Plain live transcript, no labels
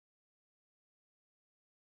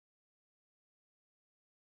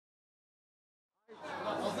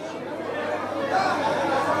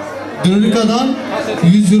Dürürka'dan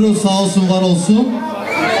 100 euro sağ olsun var olsun.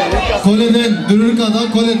 Kole'den Dürürka'dan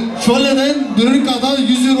Şöle'den Dürürka'dan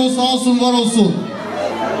 100 euro sağ olsun var olsun.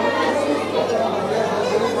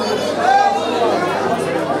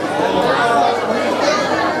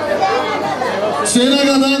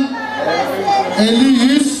 Seynaga'dan 50,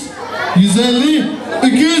 100, 150,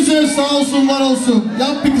 200 sağ olsun var olsun.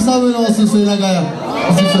 Yap bir kısa böyle olsun Seynaga'ya.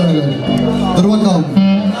 Bizim Seynaga'ya. Dur bakalım.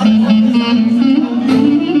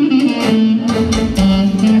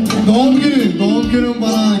 Doğum günüm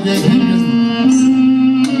bana geldi.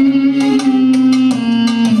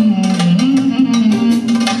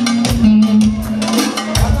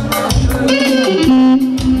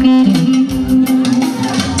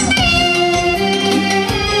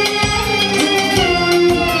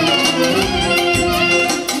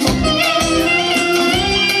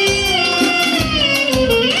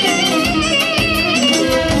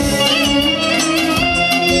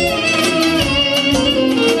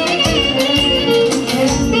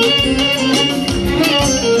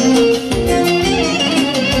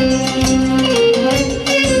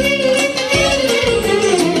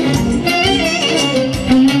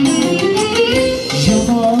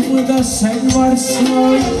 Sen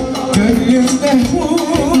varsın, gönlümde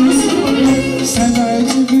huzur, sever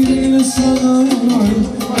bir insanım,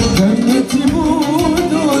 gönleti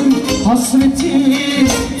budur, hasreti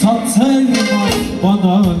tattırma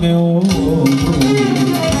bana ne olur.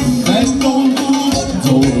 Ben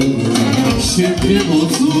doldum, şimdi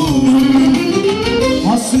mutluyum,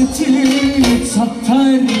 hasreti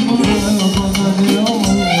tattırma bana ne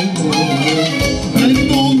olur. Ben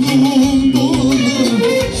doldum,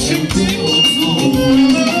 şimdi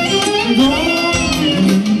mutluyum,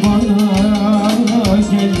 bana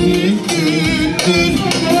geldi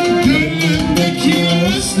gönlümdeki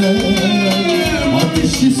özlem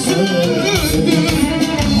ateşi söndü,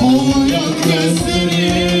 ağlayan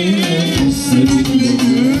gözlerim seninle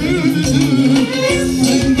güldü.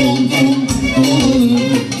 Ben doldum,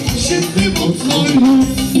 şimdi mutluyum.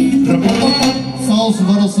 Sağ olsun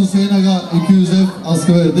var olsun Hüseyin Aga 200 ev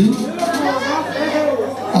askı verdi.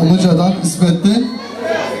 Amca'dan İsmet'ten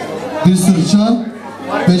bir sırça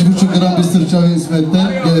 5,5 gram bir sırça ve İsmet'ten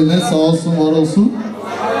gelene sağ olsun var olsun.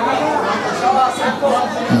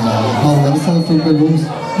 Allah'ını sağ olsun belli olmuş.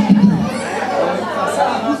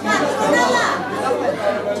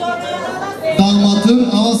 Damatın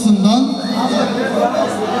havasından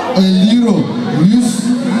 50 euro 100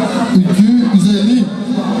 250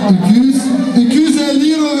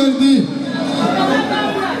 250 euro verdi.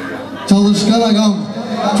 Çalışkan agam.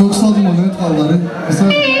 Çok sağ olun Mehmet Kalları.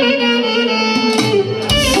 Mesela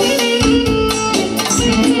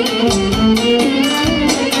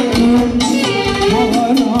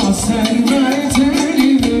bana sen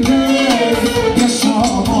verdin ver,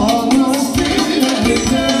 yaşamana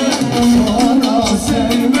sevdiler. Bana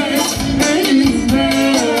sen verdin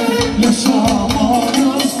ver,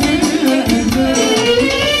 yaşamana sevdiler.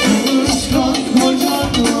 Çalışkan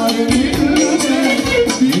kocan var elimde,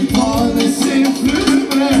 bir tanesi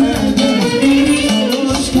fırmede.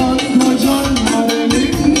 Çalışkan kocan var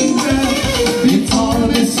elimde, bir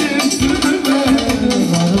tanesi fırmede.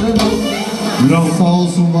 sağ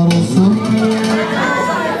olsun var olsun.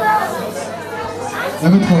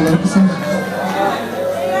 Evet Kalları kısa.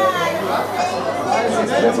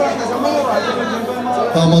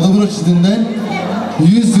 Damadı Bırakçı'dan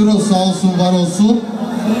 100 euro sağ olsun var olsun.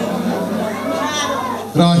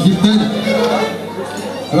 Rahip'ten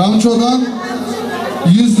Ramço'dan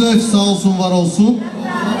 100 lef sağ olsun var olsun.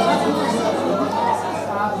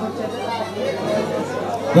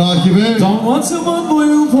 Rakibe Damatımın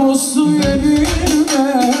boyu postu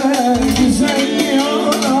verirler, güzel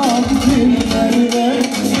yalan dillerle.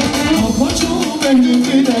 Koçum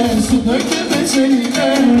elimine su dökemeceğine,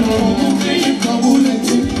 oğlum deyip kabul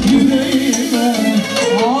ettim yüreğime.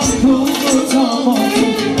 Akıllı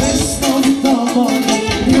damadım, esnaf damadım,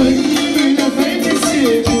 gönlümün efendisi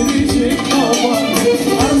biricik damadım.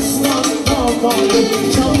 Aslan damadım,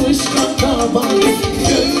 çalışkan damadım,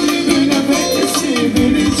 gönlümün efendisi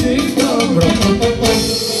biricik damadım.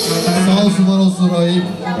 sağ olsun var olsun Rahip.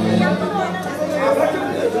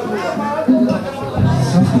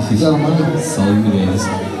 Canım hadi. Saygı duyarız.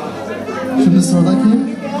 Şimdi sıradaki.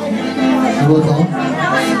 Dur bakalım.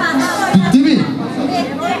 Bitti mi?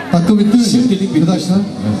 Dakika bitti mi? Şimdilik bitti. Arkadaşlar.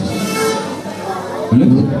 Öyle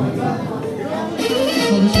mi?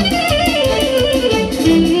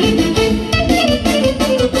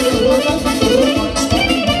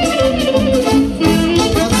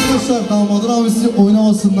 Arkadaşlar damadın abisi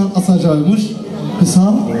oynamasından asacakmış. Kısa.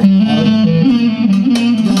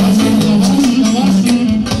 Yavaş.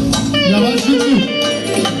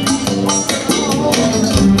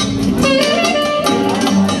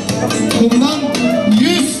 Kumdan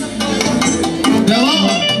 100.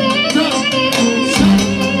 Devam.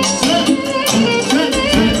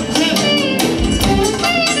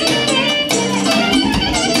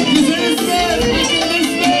 Güzel İsmet, güzel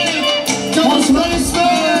İsmet. Çalışkan İsmet.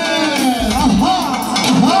 Aha,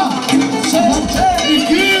 aha.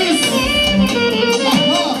 200.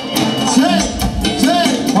 Aha.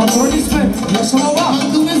 Patron İsmet, yaşama bak.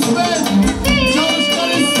 Akıllı İsmet. Çalışkan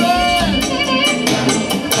İsmet.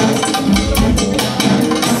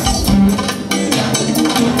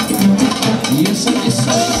 Yaşam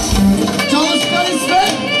İsmet. Çalışkan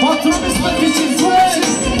İsmet. Patron İsmet, için İsmet.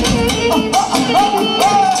 Aha.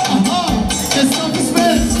 Esnaf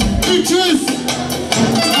İsmet. 300.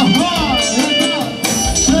 Aha.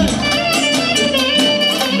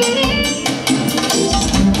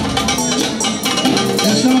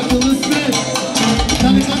 Yaşam akıllı İsmet.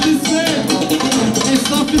 Tarikat İsmet.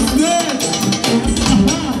 Esnaf İsmet.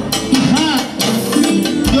 Aha. Aha.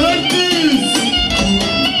 400.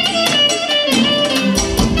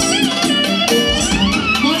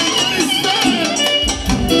 Manikan İsmet.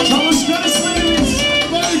 Çalışkan İsmet.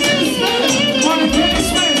 Manikan İsmet. Manken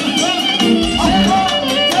İsmet.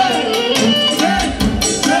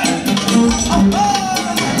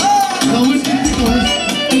 Kavuş gitti kavuş.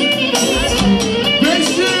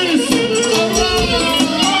 500. Allah!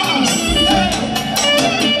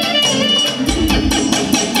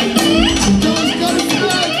 Çalışkan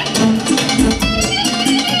İsmet.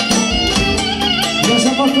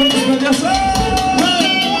 Yaşa patron İsmet, yaşa.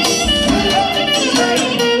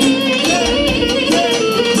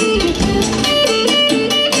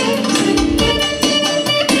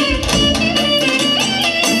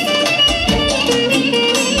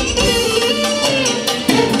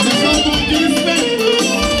 Yaşam Manken İsmet.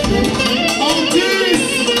 600.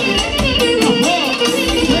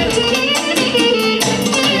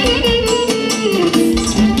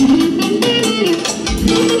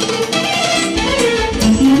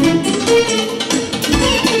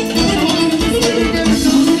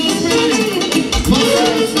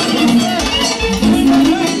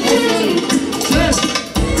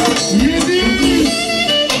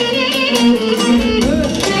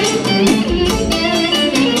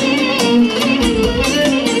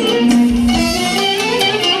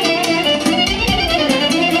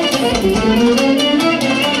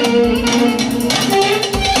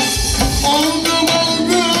 Aldım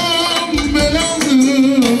aldım ben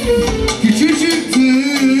aldım.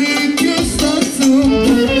 Küçücüktün göz tatlım.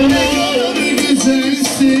 Ne kadar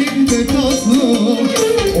güzelsin de tatlım.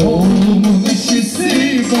 Oğlumun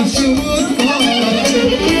işisi başımın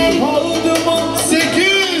tacı. Aldım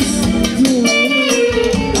 800.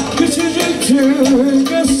 küçücüktü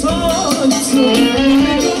göz saçlı.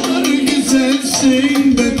 Ne kadar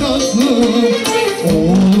güzelsin de tatlım.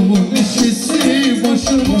 Oğlumun işisi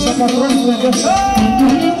başımın Yaşa patron İsmet, tacı. yaşa.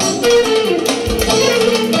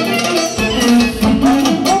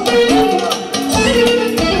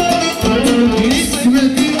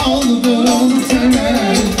 İsmet'i aldım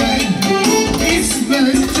temelden.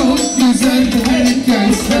 İsmet çok güzel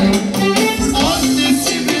herkesten.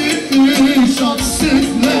 Annesi büyümüş ak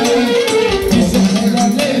sütle. Bize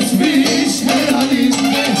helal etmiş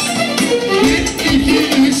helalinde. 1, 2,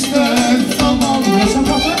 3, 4 tamam. Yaşa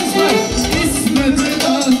patron İsmet. İsmet'e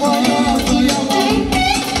darmaya doyamam.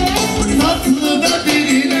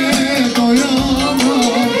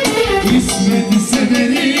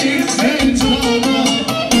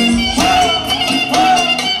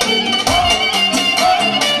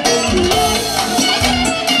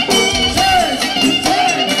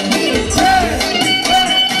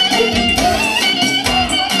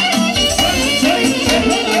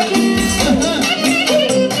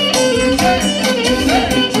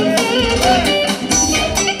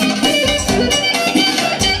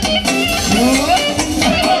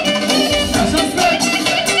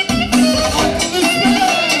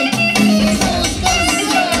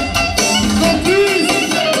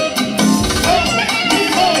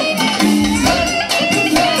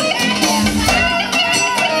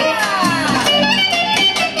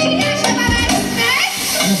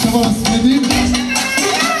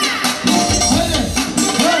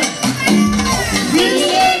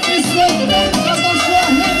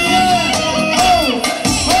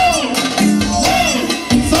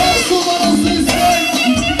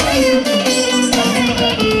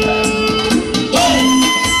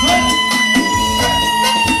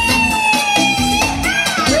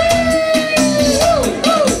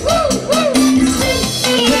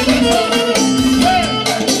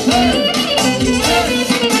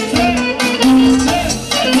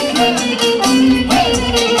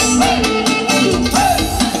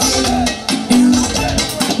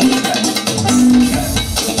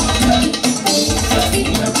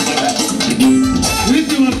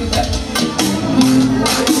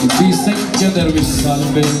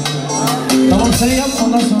 Salim Bey. Tamam sen yap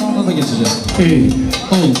ondan sonra ona da geçeceğiz. İyi.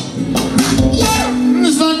 Ol.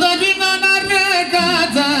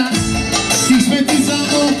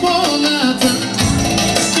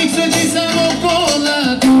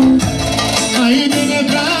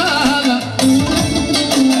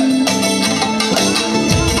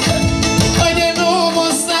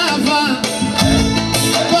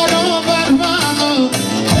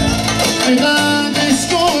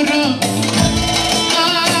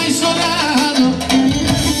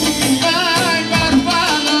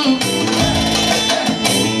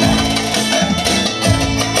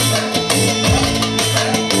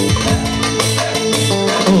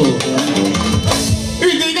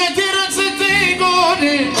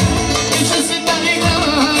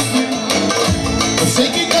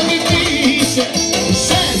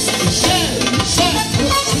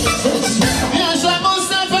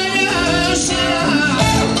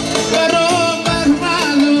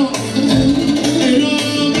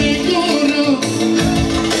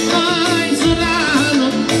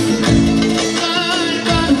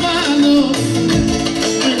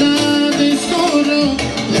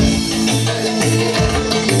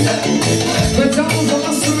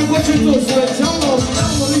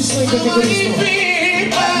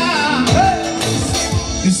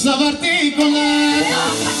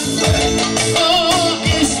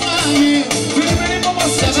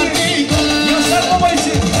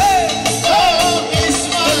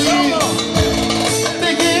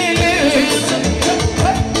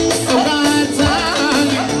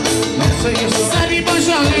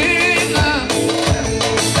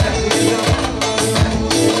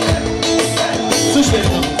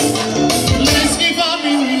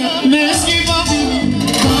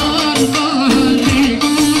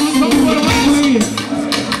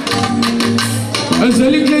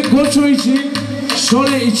 Özellikle Koço için,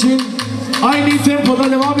 Şole için aynı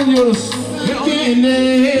tempoda devam ediyoruz.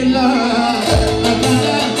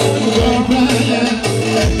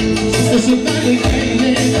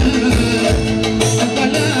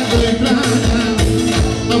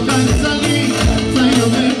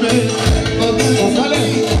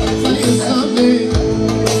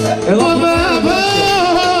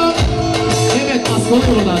 Evet, askı olur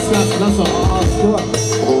o da, askıdan sonra. Askı var.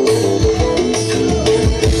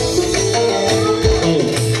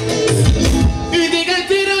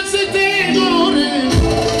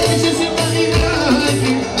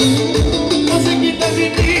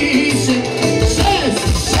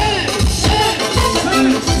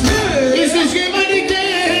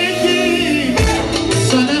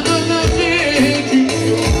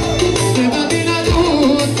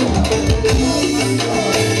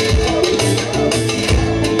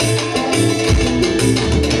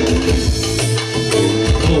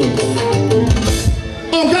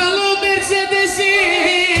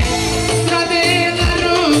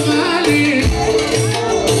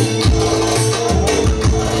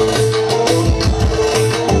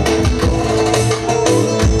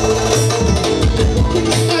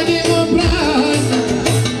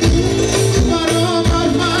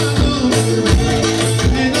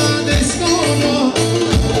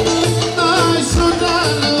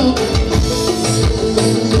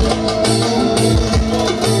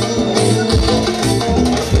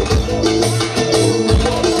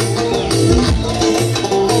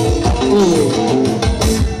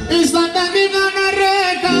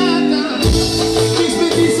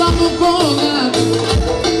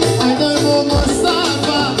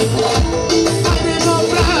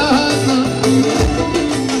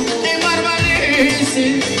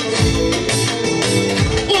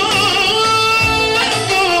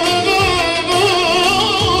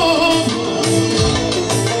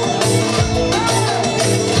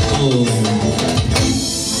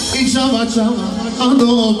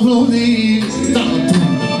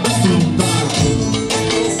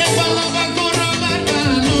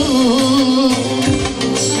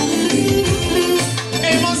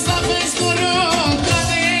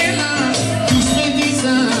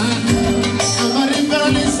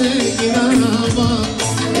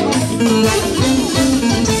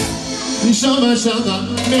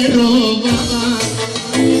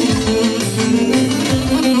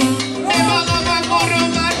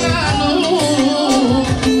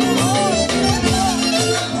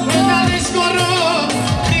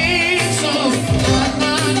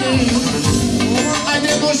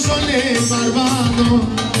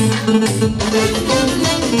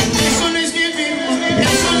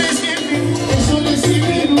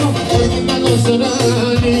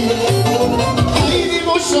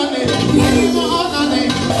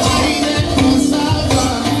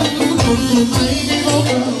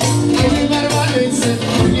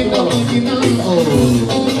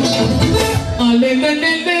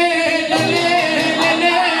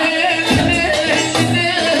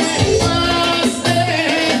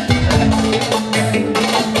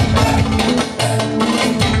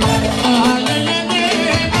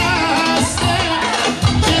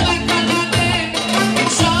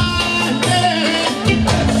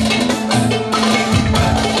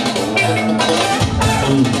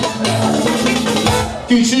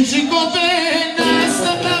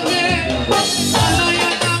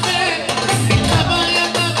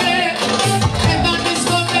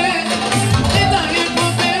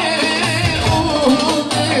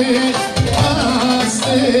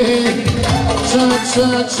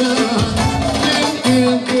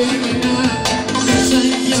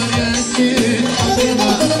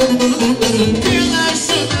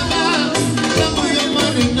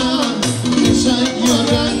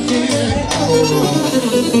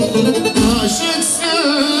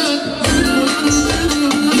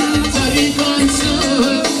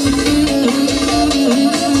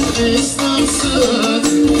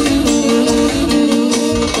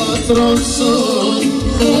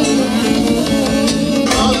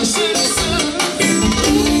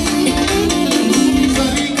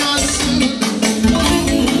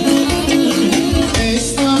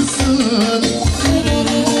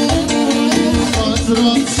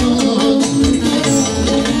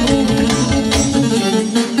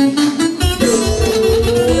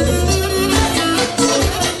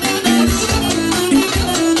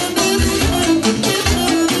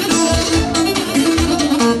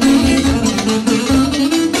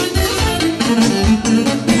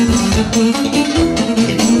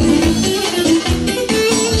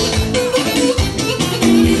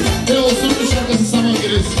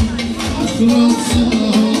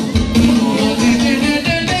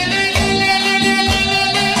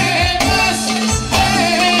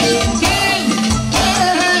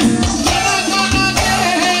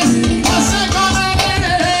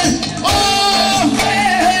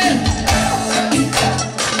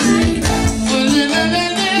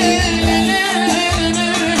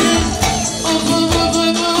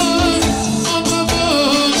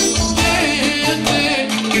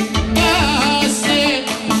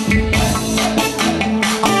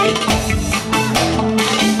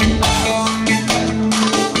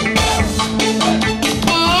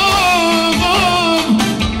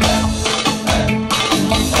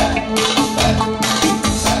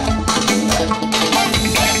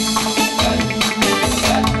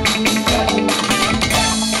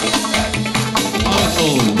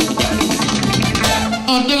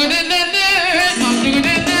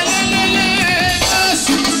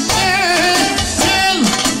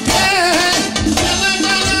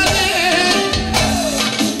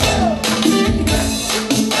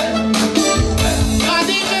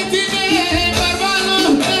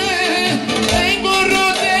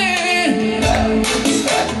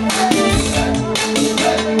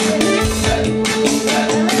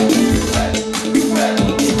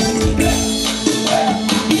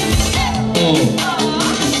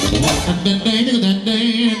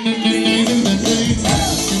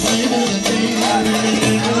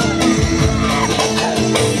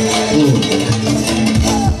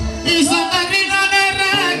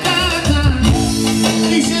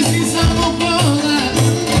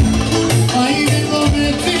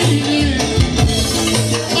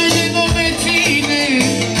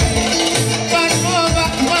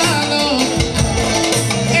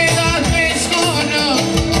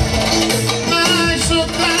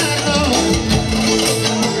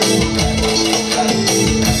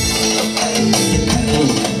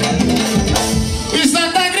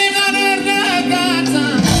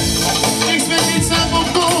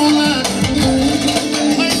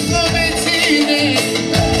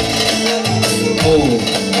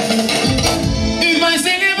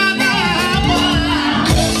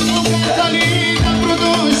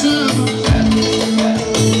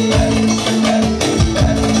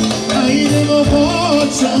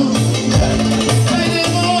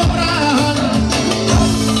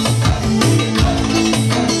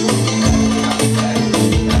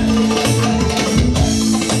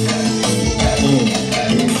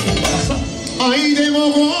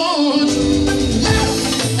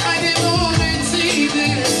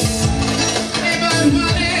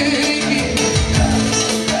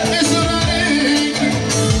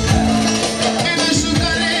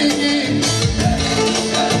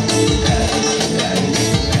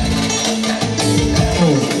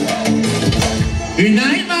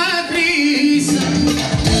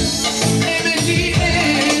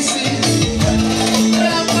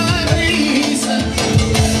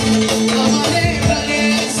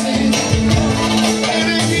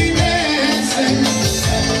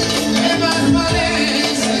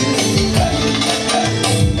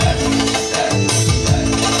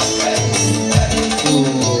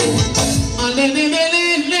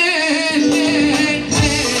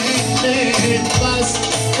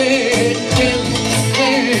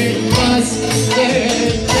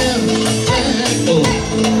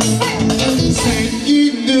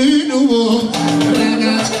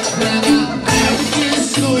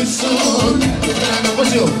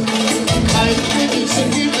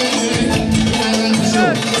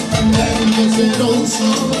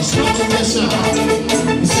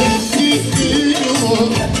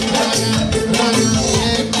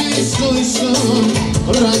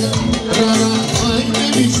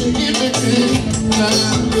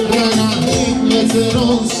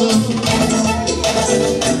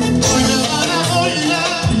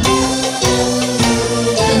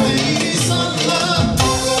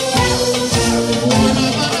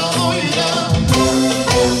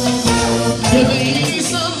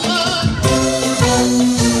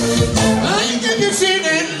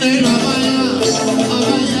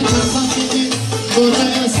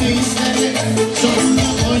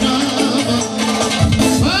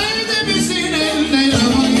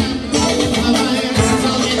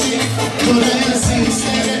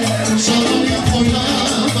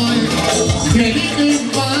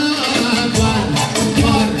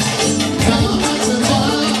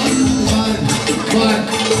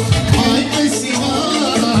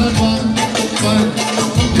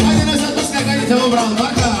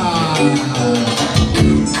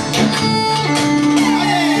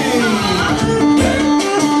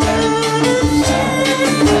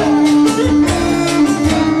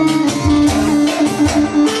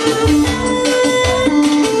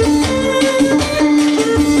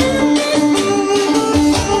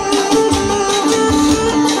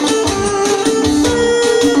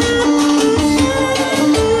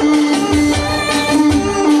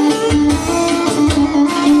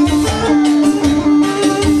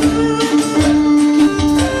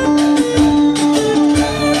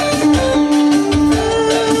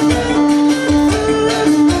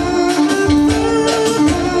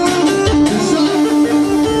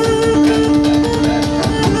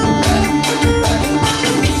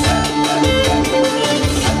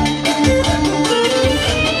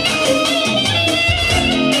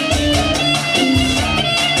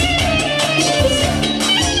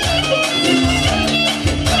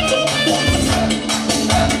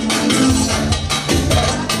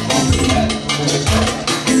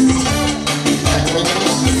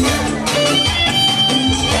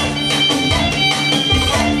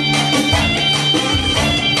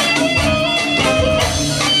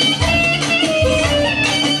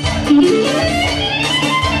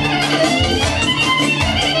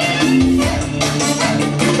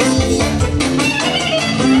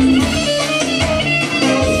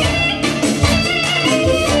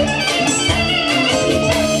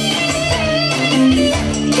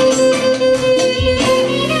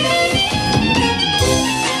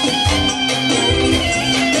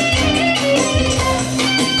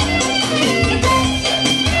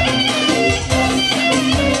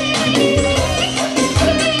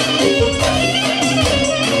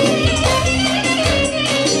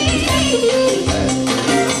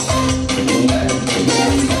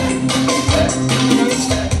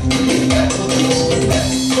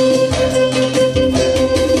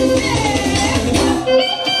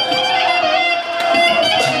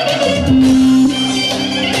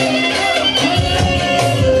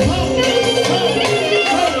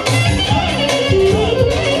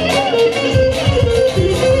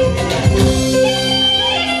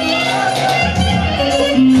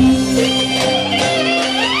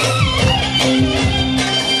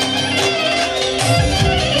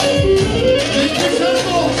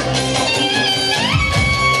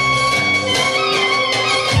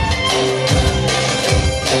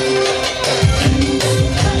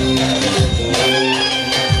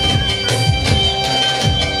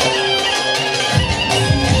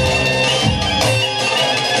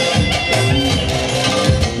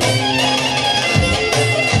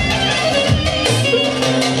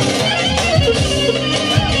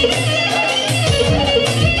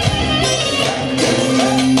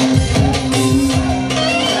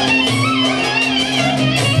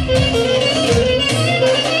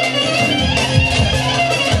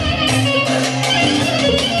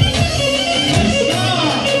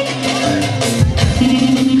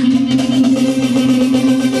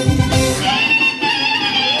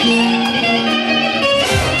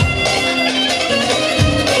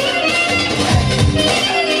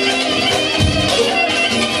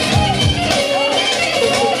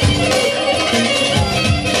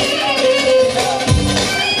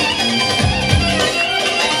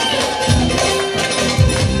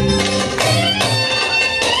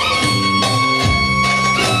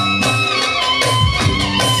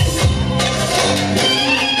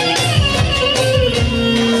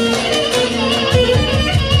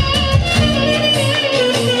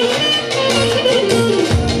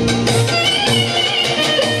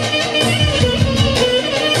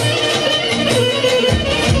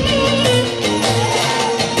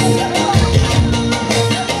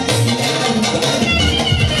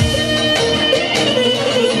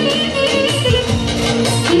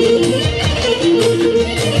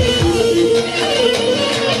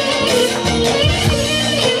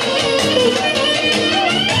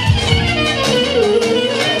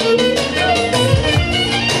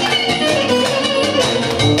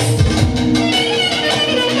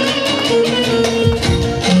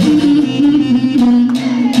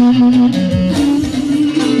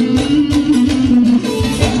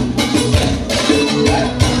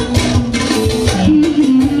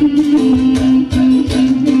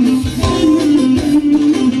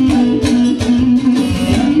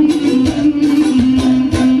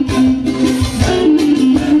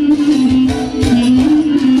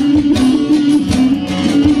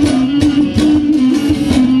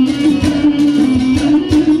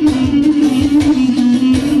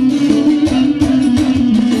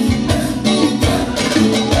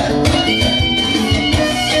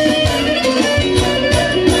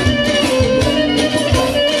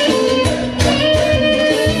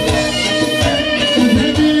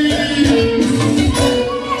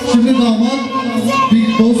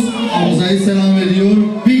 Aici se la medior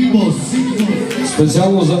Big Boss.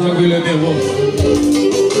 Specijalno za nagoljene vod.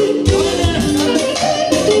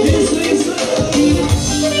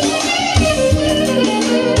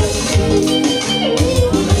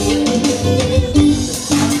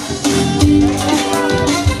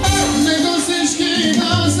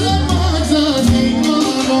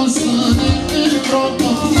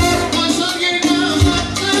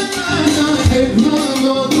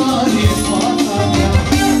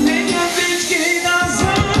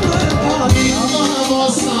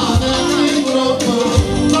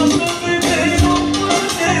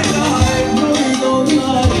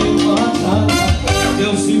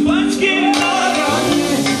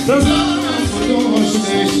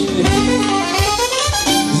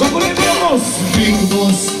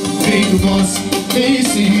 Big Boss,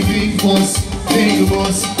 easy Big Boss, Big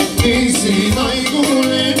Boss, easy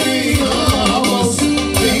naigule Big Boss,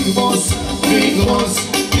 Big Boss, Big Boss,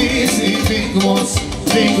 easy Big Boss,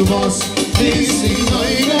 Big Boss, easy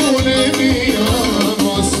naigule Big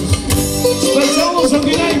Boss. Specijalno za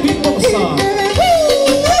Gullu Big Bossa.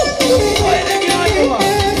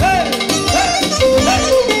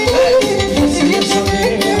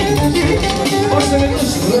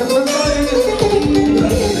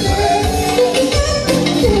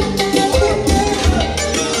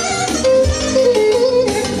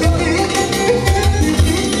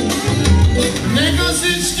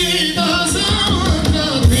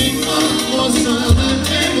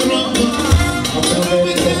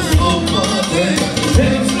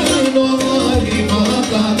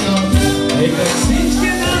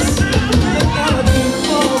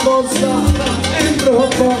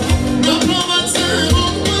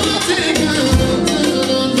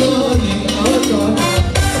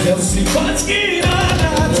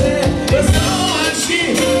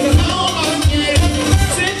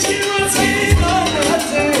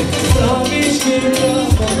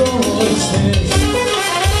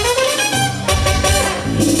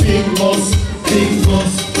 Big Boss, Big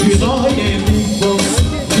Boss, günaydın Big Boss,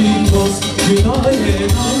 Big Boss, günaydın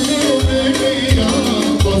Big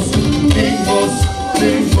Boss, Big Boss,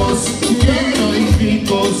 Big Boss, günaydın Big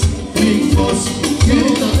Boss, Big Boss,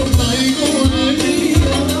 günaydın Big Boss.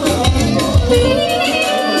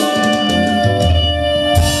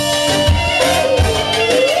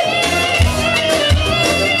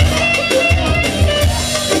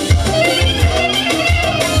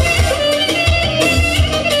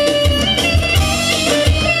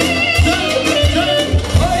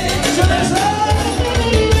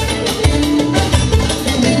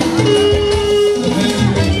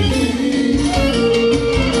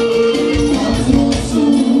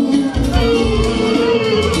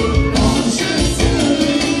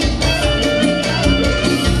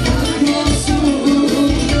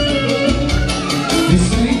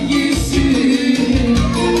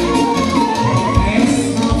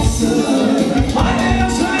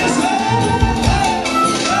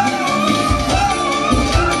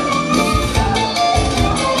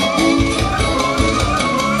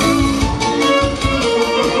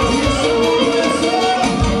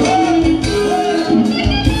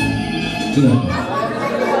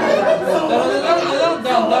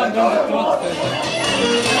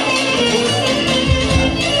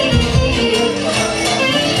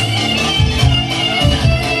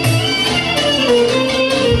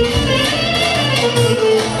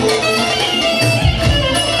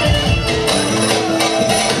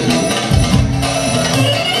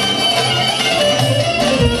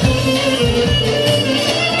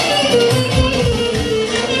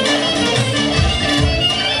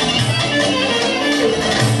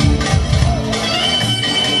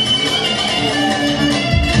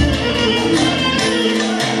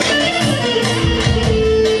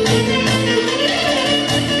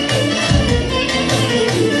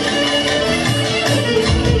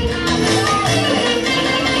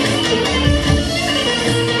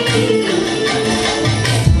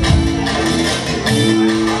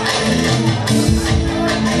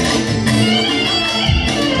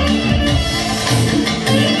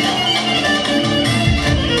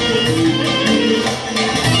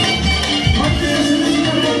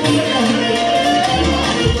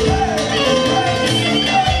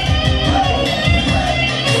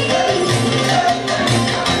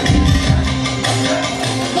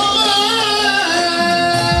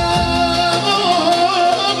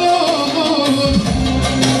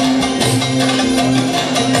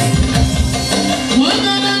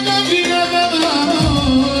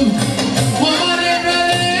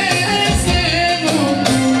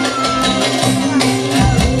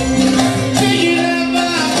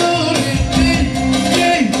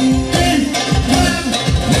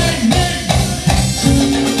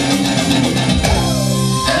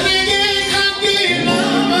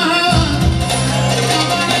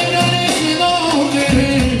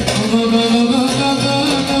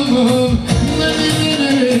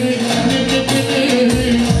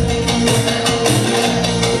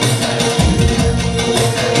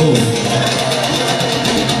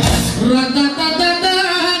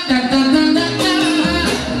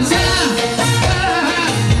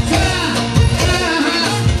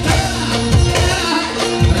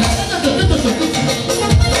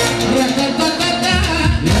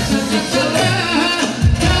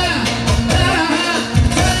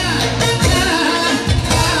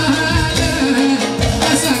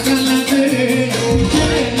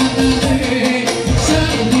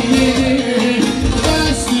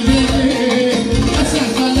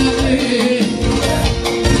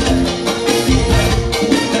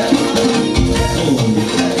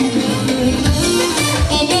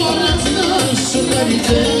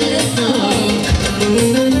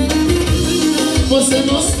 Você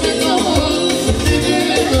nos pegou,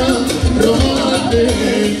 romante,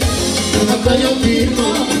 acá yo firmo,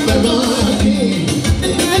 perdón.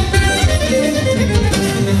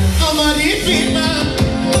 Amari firma,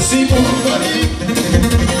 si muori,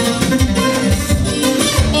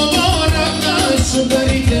 ora lascio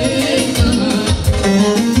verità.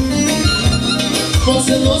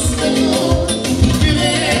 Você nos pegou,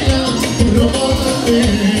 romante,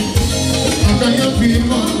 acá yo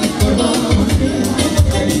firmo, perdón.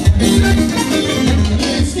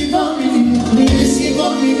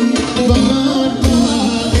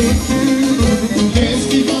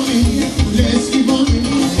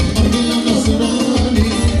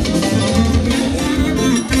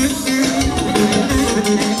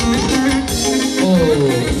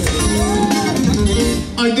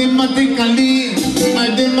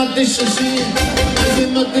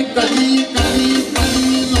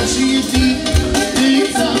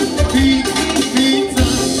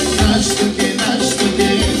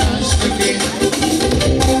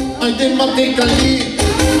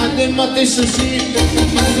 Mate sushi,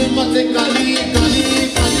 mate kali,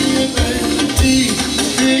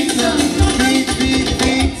 pizza,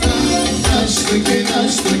 pizza,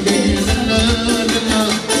 nashtake, na na.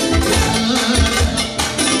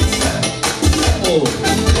 Oh,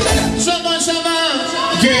 shaba,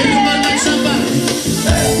 German shaba,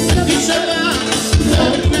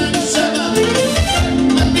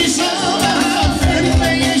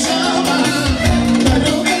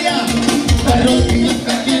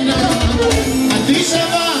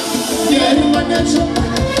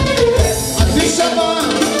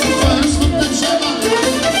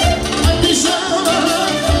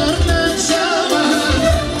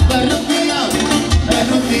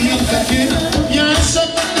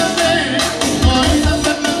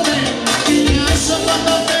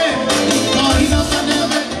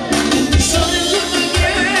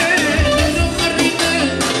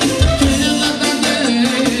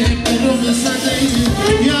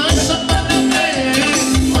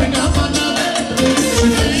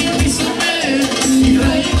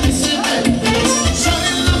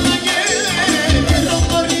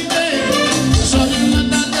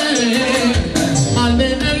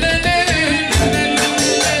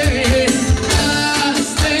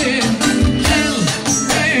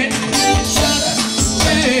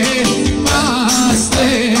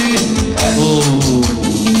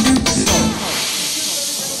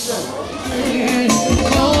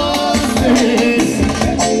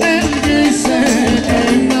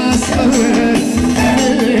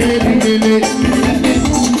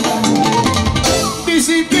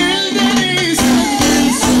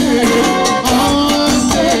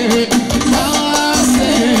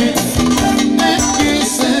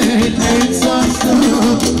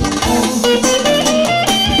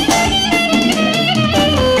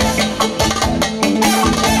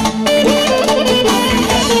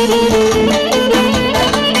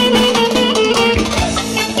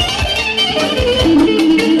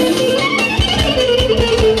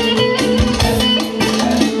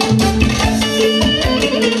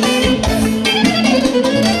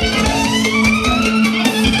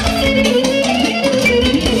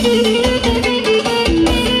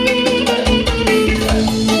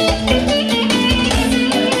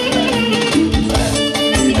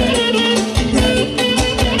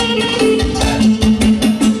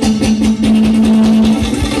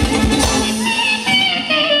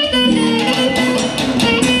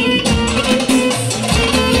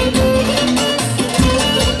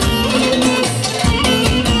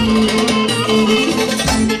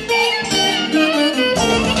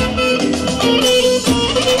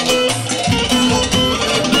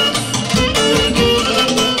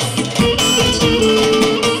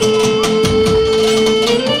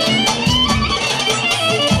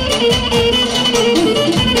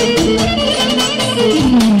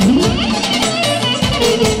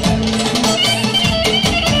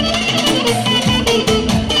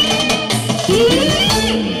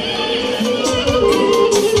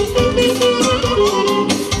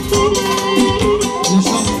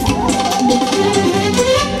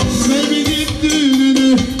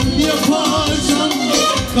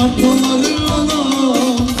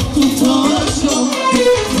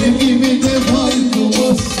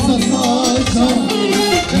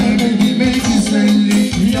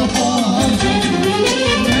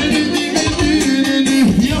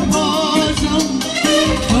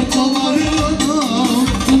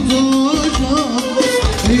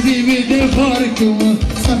 farkımı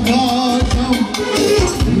sakacağım.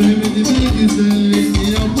 Remedimi güzellik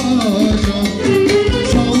yapacağım.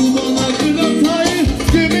 Çal bana gül atayım,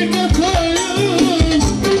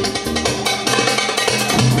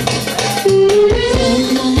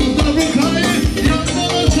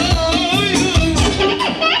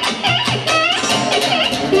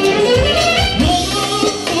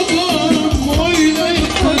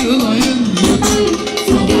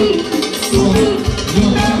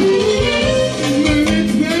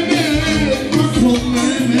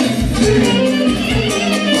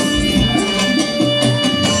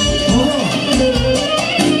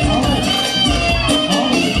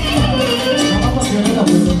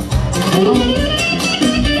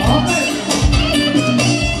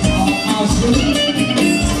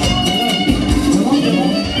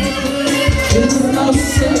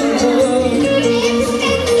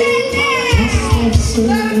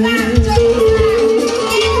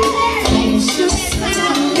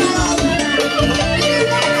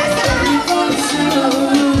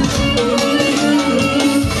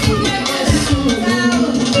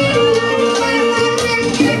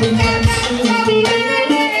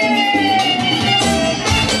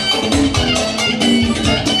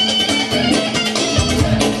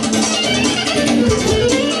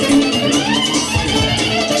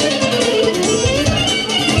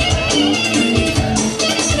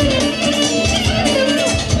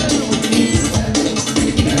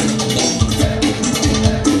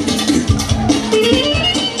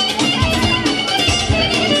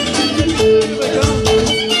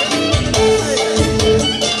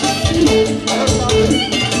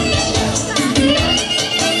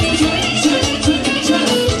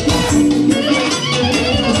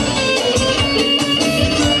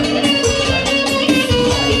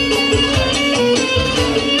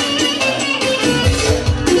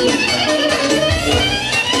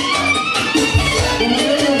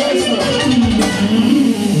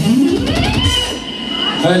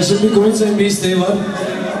 Şimdi Kumitse'nin bir isteği var.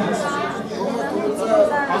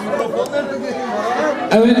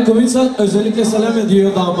 Evet, Kumitse özellikle selam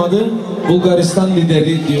ediyor damadı. Bulgaristan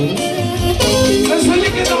lideri diyoruz.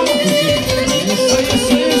 Özellikle damat için.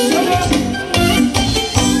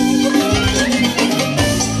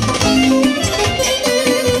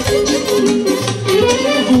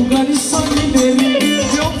 Bulgaristan lideri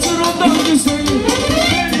yoktur ondan güzel.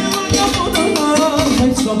 Benim yapmadana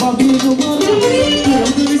hiç sabah bir numara.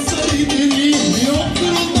 Bulgaristan lideri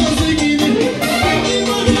yoktur ondan zengini. Benim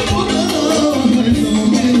yapmadana her zaman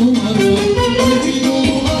bir numara. Zengin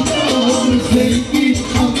olu adam, zengin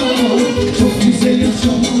adam. Çok güzel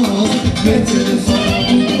yaşamaz, mesele sana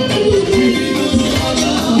bu. Zengin olu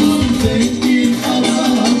adam, zengin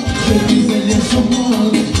adam. Çok güzel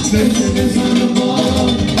yaşamaz, mesele sana bu.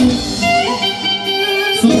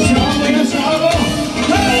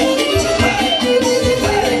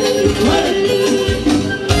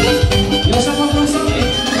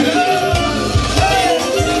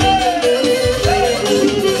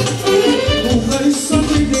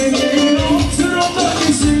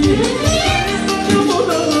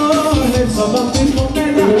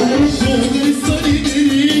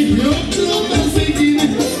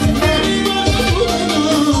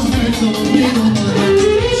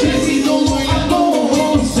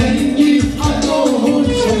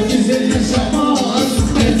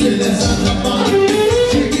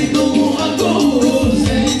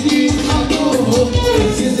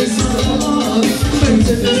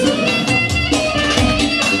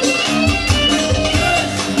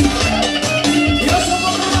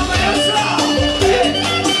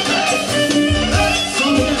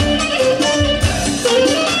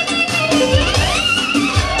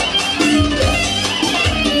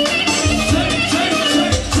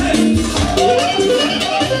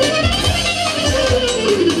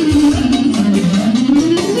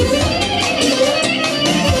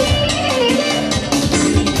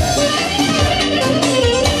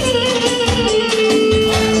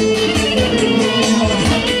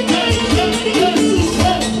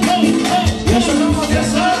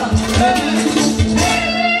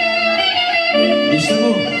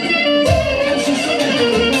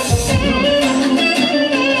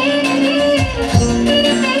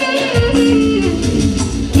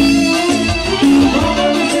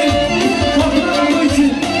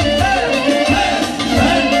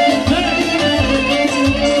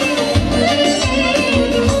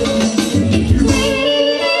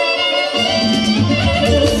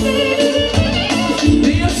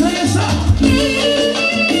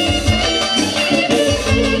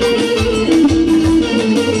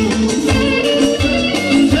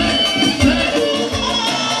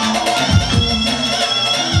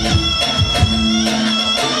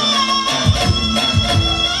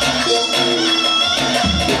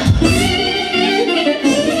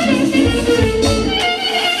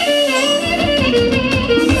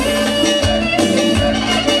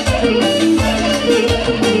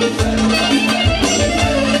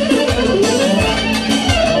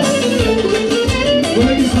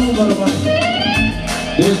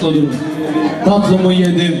 Tatlımı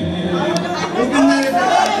yedim.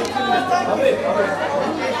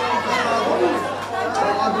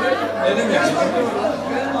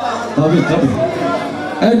 Tabii.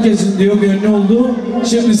 Herkesin diyor gönlü oldu.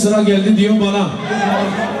 Şimdi sıra geldi diyor bana.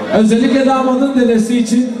 Özellikle damadın dedesi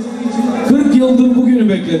için 40 yıldır bugünü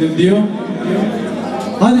bekledim diyor.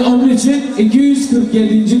 Hadi onun için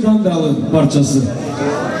 247. Kandıralı parçası.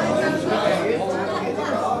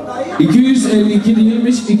 252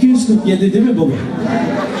 değilmiş, 247 değil mi baba?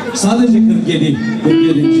 Sadece 47.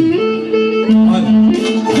 47. Hadi.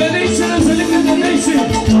 Dede için özellikle dede için.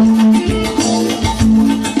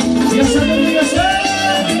 Yaşa dede yaşa.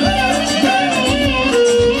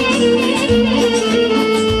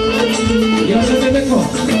 Yaşa dede ko.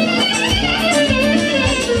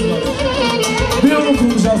 Bir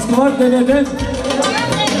unutulmuş askı var dededen.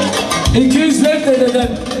 200'ler dededen.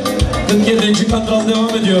 47. Kandıral devam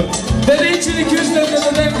ediyor. Dede için 200'ler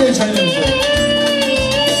dededen geçelim.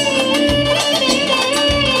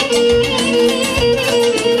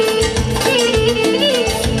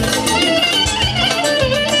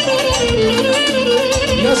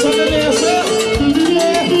 Yaşa dede yaşa.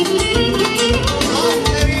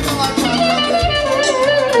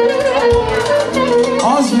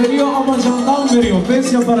 Az veriyor ama candan veriyor.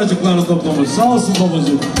 Pes yapar acıklarını toplamış. Sağ olsun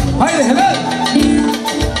babacığım. Haydi helal.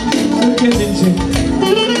 47.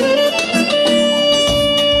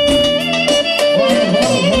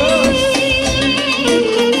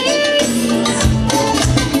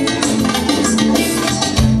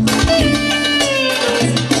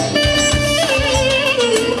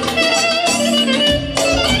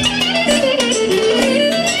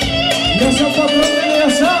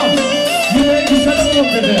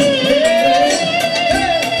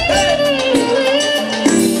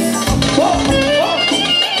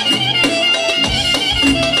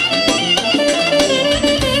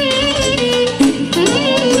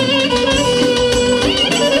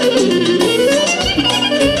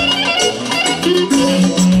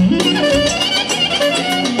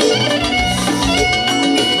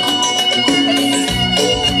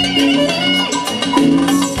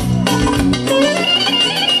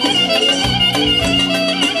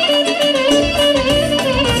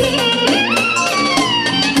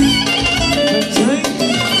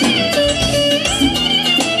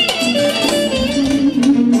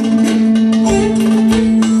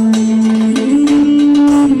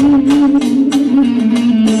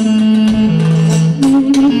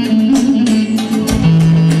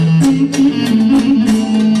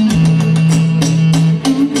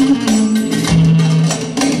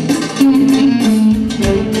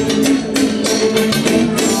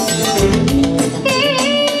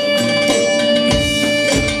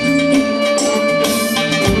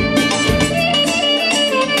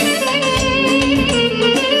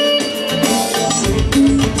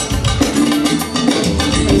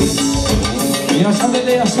 Yaşa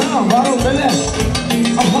dede yaşa, var ol dede.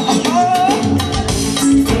 Aha aha.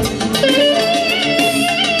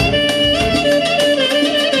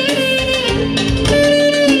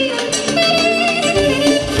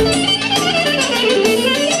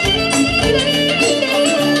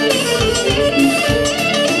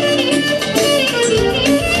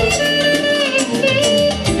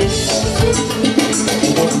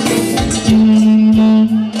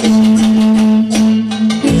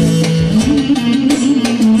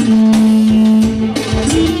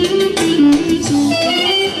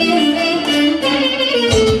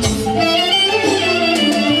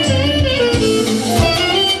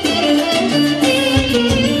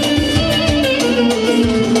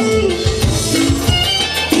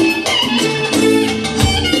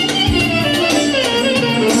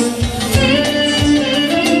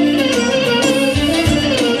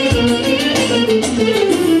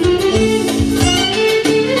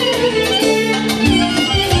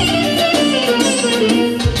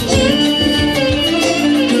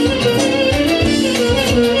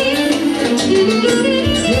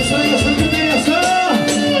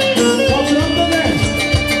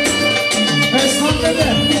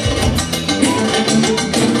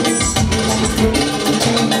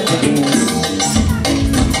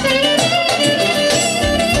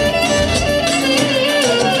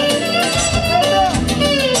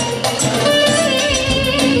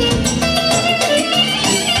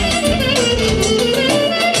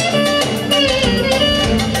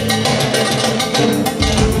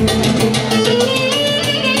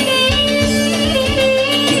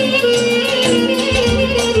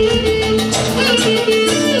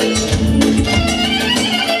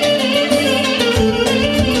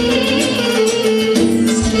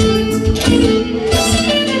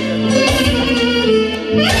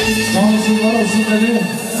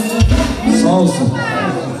 Sağ olsun.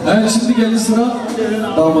 Evet, şimdi geldi sıra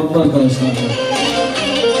damatlı arkadaşlar.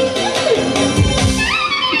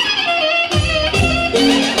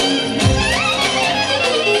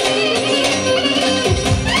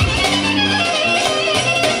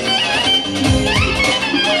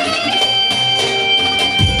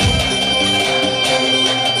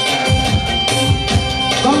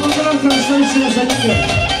 Damatlı arkadaşlar için özellikle.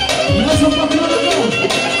 Biraz hoplatıyorlar mı?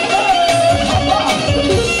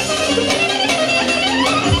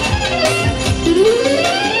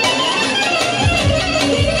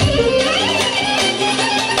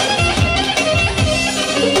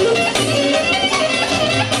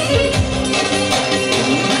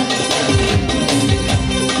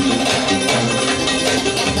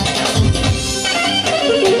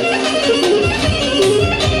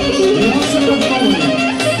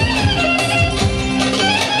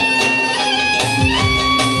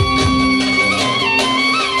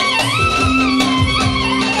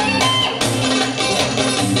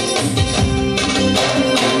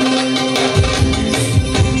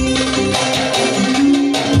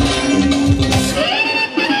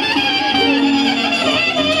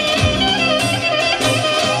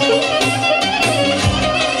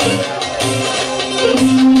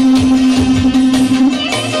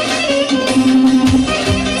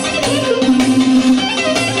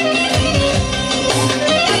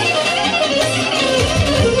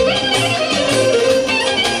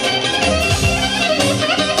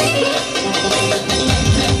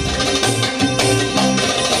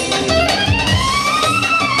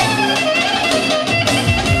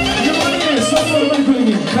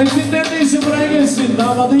 Metin neredeyse buraya gelsin,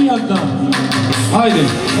 damadın yanına. Haydi,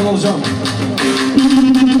 sen olacağım.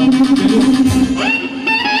 Geliyorum.